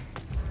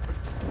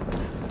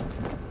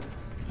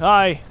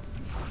 Hi.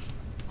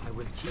 I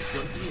will keep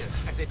your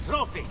ears as a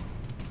trophy.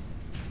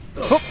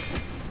 Oh.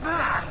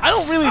 I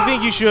don't really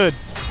think you should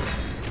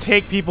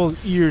take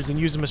people's ears and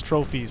use them as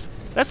trophies.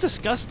 That's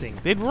disgusting.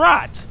 They'd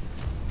rot.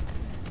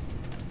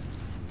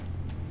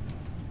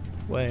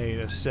 Wait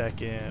a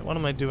second. What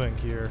am I doing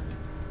here?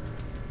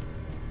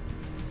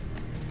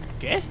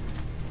 Okay.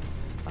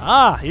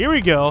 Ah, here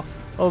we go.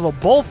 A little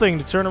bowl thing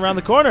to turn around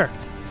the corner.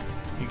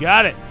 You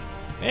got it.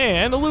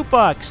 And a loot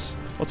box.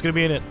 What's going to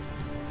be in it?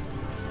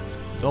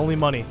 Only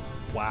money.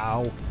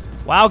 Wow.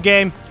 Wow,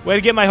 game. Way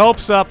to get my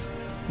hopes up.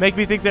 Make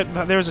me think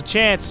that there was a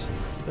chance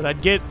that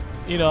I'd get,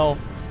 you know,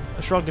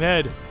 a shrunken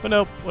head. But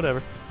nope,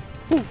 whatever.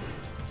 Whew.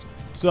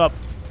 What's up?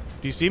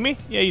 Do you see me?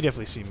 Yeah, you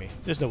definitely see me.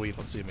 There's no way you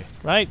don't see me,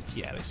 right?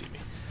 Yeah, they see me.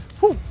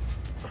 Whew.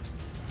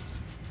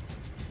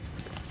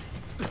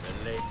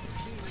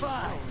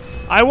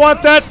 I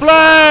want that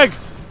flag!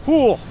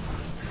 Whew.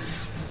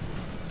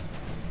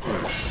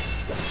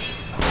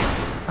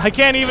 I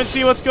can't even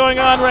see what's going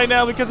on right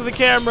now because of the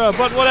camera,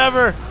 but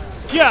whatever.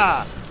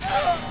 Yeah.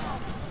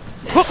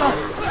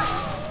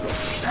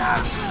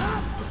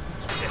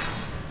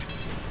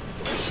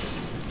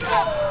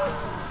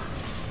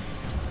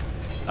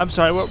 I'm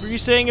sorry, what were you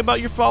saying about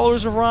your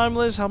followers of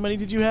Rhymeless? How many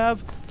did you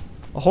have?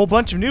 A whole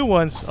bunch of new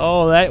ones.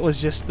 Oh, that was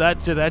just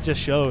that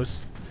just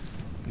shows.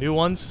 New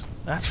ones?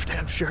 That's for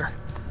damn sure.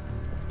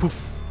 Poof.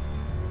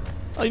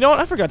 Oh, you know what?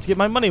 I forgot to get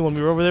my money when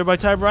we were over there by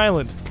Tiber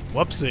Island.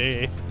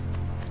 Whoopsie.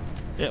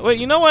 Yeah, wait,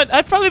 you know what?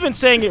 I've probably been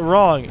saying it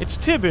wrong. It's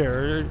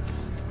Tibir.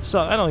 So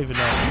I don't even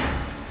know.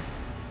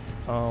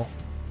 Oh.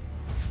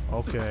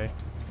 Okay.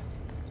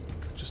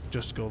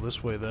 Just go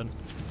this way then.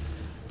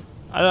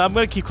 I'm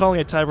gonna keep calling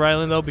it Tiber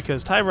Island though,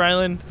 because Tiber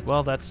Island,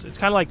 well, it's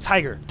kind of like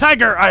Tiger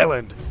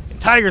Island, and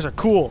tigers are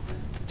cool.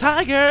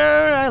 Tiger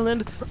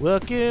Island,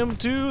 welcome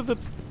to the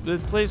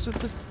place with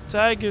the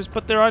tigers,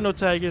 but there are no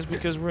tigers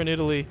because we're in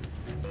Italy.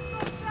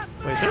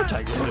 Wait, there are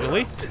tigers in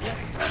Italy,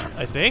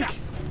 I think.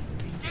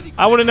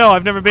 I wouldn't know.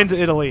 I've never been to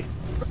Italy.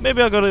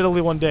 Maybe I'll go to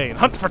Italy one day and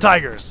hunt for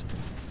tigers.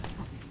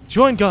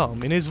 Join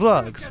GaLm in his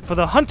vlogs for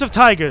the hunt of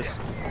tigers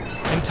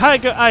in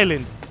Tiger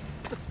Island.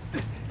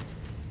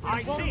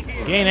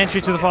 Gain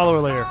entry to the follower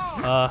layer.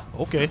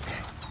 Okay.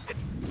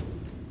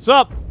 What's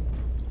up?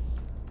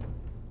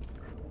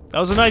 That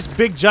was a nice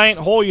big giant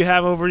hole you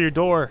have over your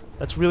door.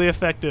 That's really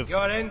effective.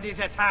 Your end is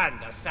at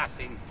hand,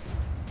 assassin.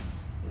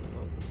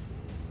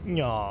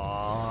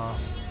 Aww.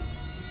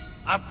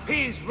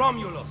 Appease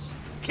Romulus.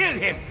 Kill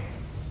him.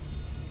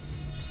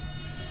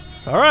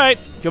 Alright,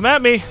 come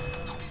at me.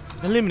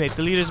 Eliminate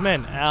the leader's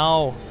men.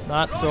 Ow.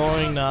 Not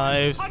throwing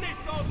knives.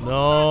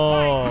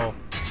 No.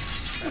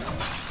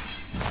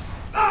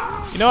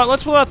 You know what?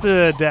 Let's pull out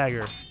the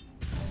dagger.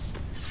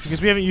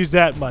 Because we haven't used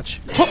that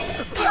much.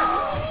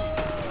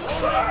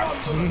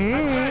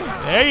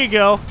 There you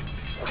go.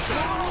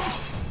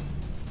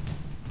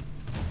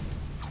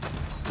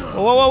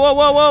 Whoa, whoa, whoa,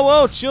 whoa, whoa,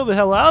 whoa. Chill the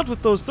hell out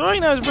with those throwing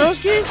knives,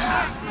 broskies.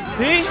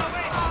 See?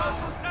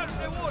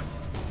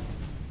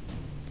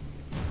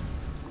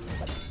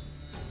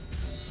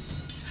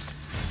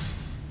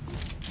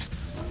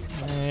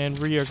 And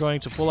we are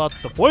going to pull out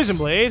the poison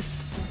blade.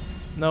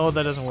 No,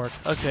 that doesn't work.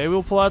 Okay,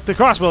 we'll pull out the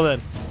crossbow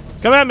then.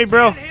 Come at me,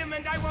 bro. Him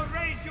and I will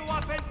raise you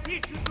up and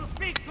teach you to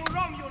speak to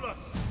Romulus.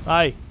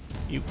 Hi.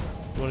 You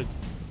want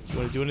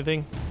to do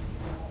anything?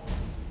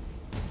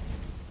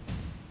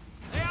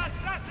 The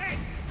assassin!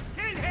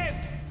 Kill him!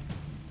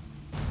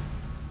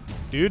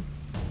 Dude.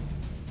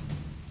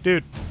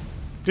 Dude.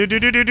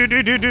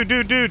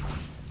 Dude.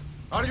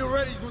 Are you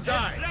ready to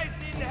die?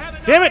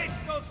 Damn it!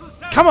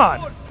 Come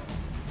on!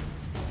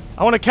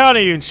 I want to counter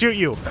you and shoot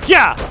you.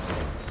 Yeah!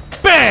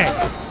 Bang!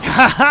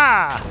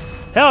 Haha!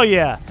 Hell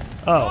yeah!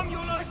 Oh.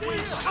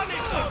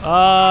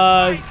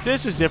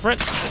 This is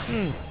different.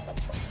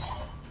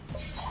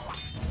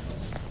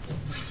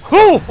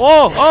 Ooh!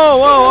 Oh!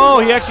 Oh!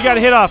 He actually got a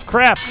hit off.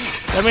 Crap!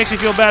 That makes me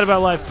feel bad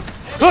about life.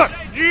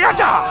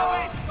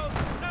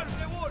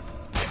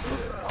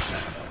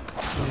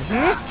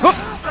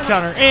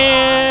 Counter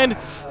and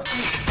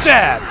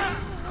stab.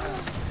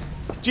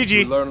 GG.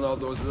 You learned all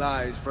those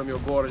lies from your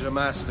Borgia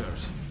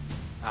masters.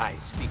 I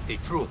speak the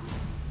truth.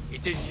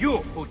 It is you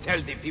who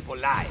tell the people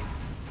lies.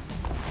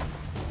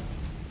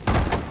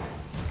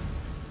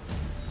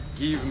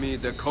 Give me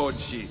the code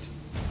sheet.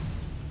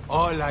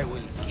 All I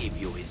will give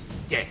you is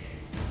death.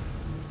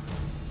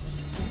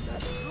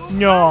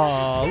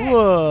 No,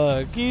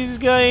 look, he's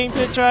going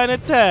to try and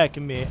attack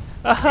me.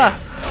 Aha,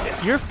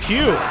 you're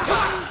cute.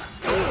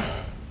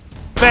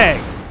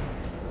 Bang.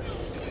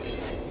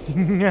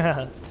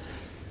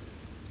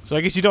 So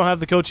I guess you don't have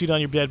the code sheet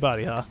on your dead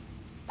body, huh?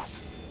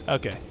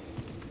 Okay.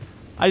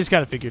 I just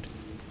kind of figured.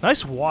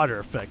 Nice water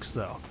effects,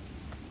 though.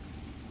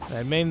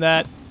 I mean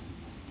that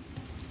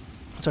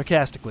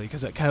sarcastically,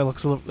 because that kind of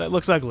looks that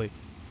looks ugly.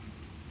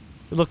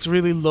 It looks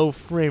really low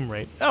frame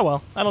rate. Oh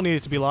well, I don't need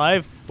it to be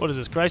live. What is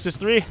this, Crisis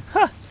 3?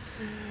 Ha!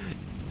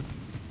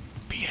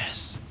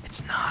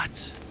 It's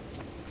not.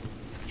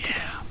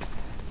 Yeah.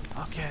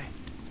 Okay.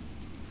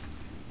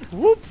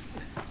 Whoop.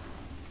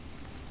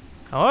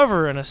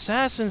 However, an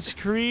Assassin's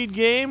Creed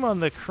game on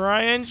the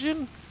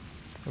CryEngine,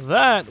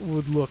 that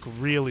would look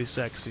really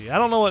sexy. I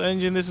don't know what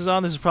engine this is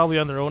on. This is probably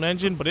on their own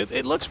engine, but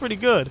it looks pretty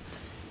good.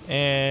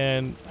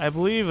 And I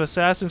believe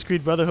Assassin's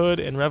Creed Brotherhood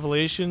and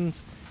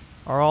Revelations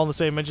are all on the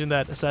same engine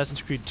that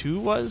Assassin's Creed 2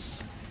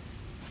 was,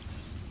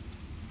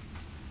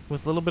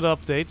 with a little bit of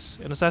updates.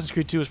 And Assassin's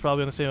Creed 2 is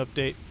probably on the same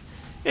update.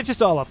 It's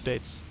just all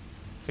updates,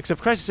 except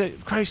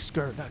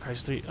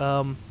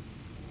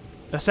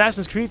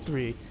Assassin's Creed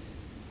 3,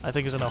 I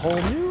think, is on a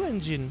whole new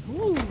engine.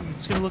 Ooh,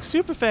 it's gonna look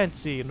super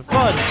fancy and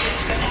fun,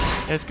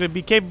 and it's gonna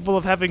be capable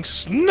of having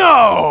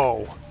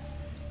snow.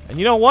 And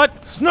you know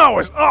what? Snow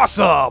is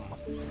awesome.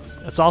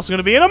 It's also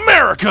gonna be in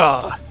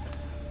America.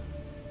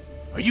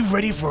 Are you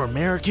ready for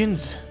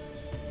Americans?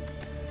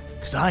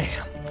 'Cause I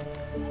am.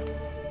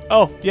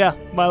 Oh, yeah,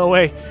 by the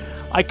way,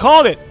 I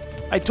called it.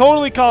 I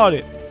totally called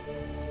it.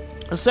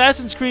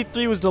 Assassin's Creed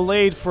 3 was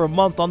delayed for a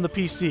month on the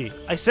PC.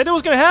 I said it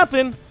was going to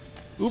happen.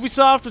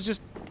 Ubisoft was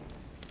just...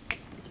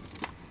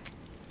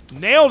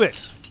 nailed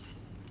it.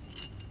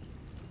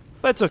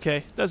 But it's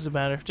okay. Doesn't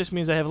matter. Just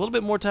means I have a little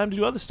bit more time to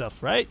do other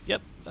stuff, right?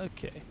 Yep.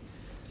 Okay.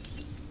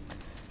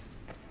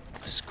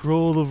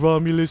 Scroll of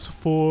Romulus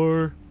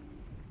 4.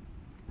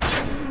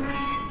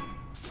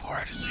 4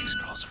 out of 6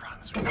 scrolls of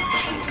Romulus.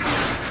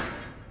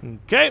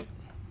 Okay.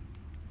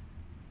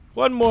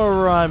 One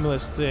more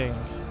Romulus thing,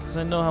 because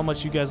I know how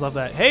much you guys love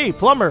that. Hey,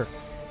 plumber!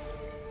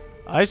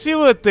 I see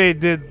what they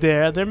did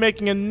there. They're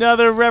making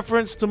another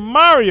reference to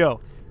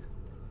Mario.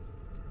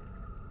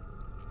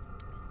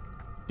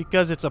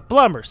 Because it's a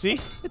plumber, see?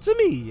 It's a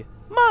me,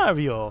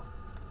 Mario.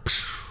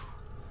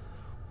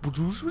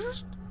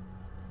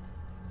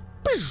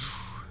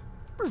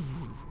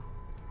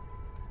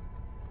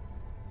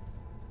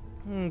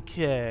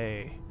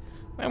 Okay.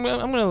 I'm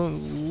gonna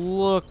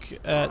look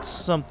at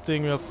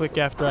something real quick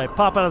after I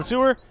pop out of the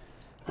sewer,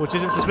 which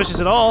isn't suspicious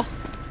at all.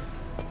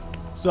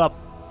 What's up?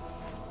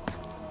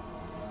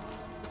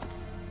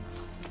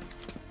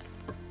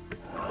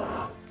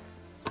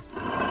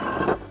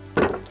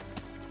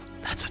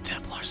 That's a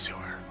Templar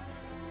sewer.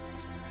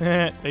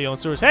 They own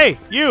sewers. Hey,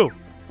 you!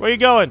 Where you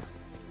going?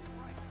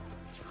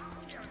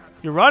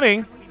 You're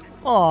running?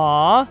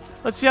 Aww.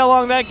 Let's see how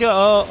long that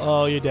goes.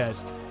 Oh, you're dead.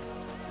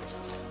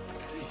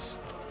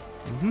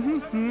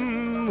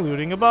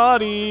 Looting a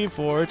body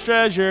for a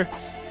treasure.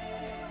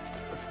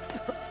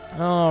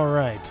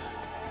 Alright.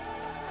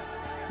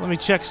 Let me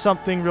check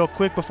something real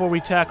quick before we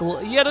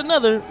tackle yet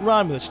another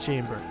Romulus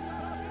chamber.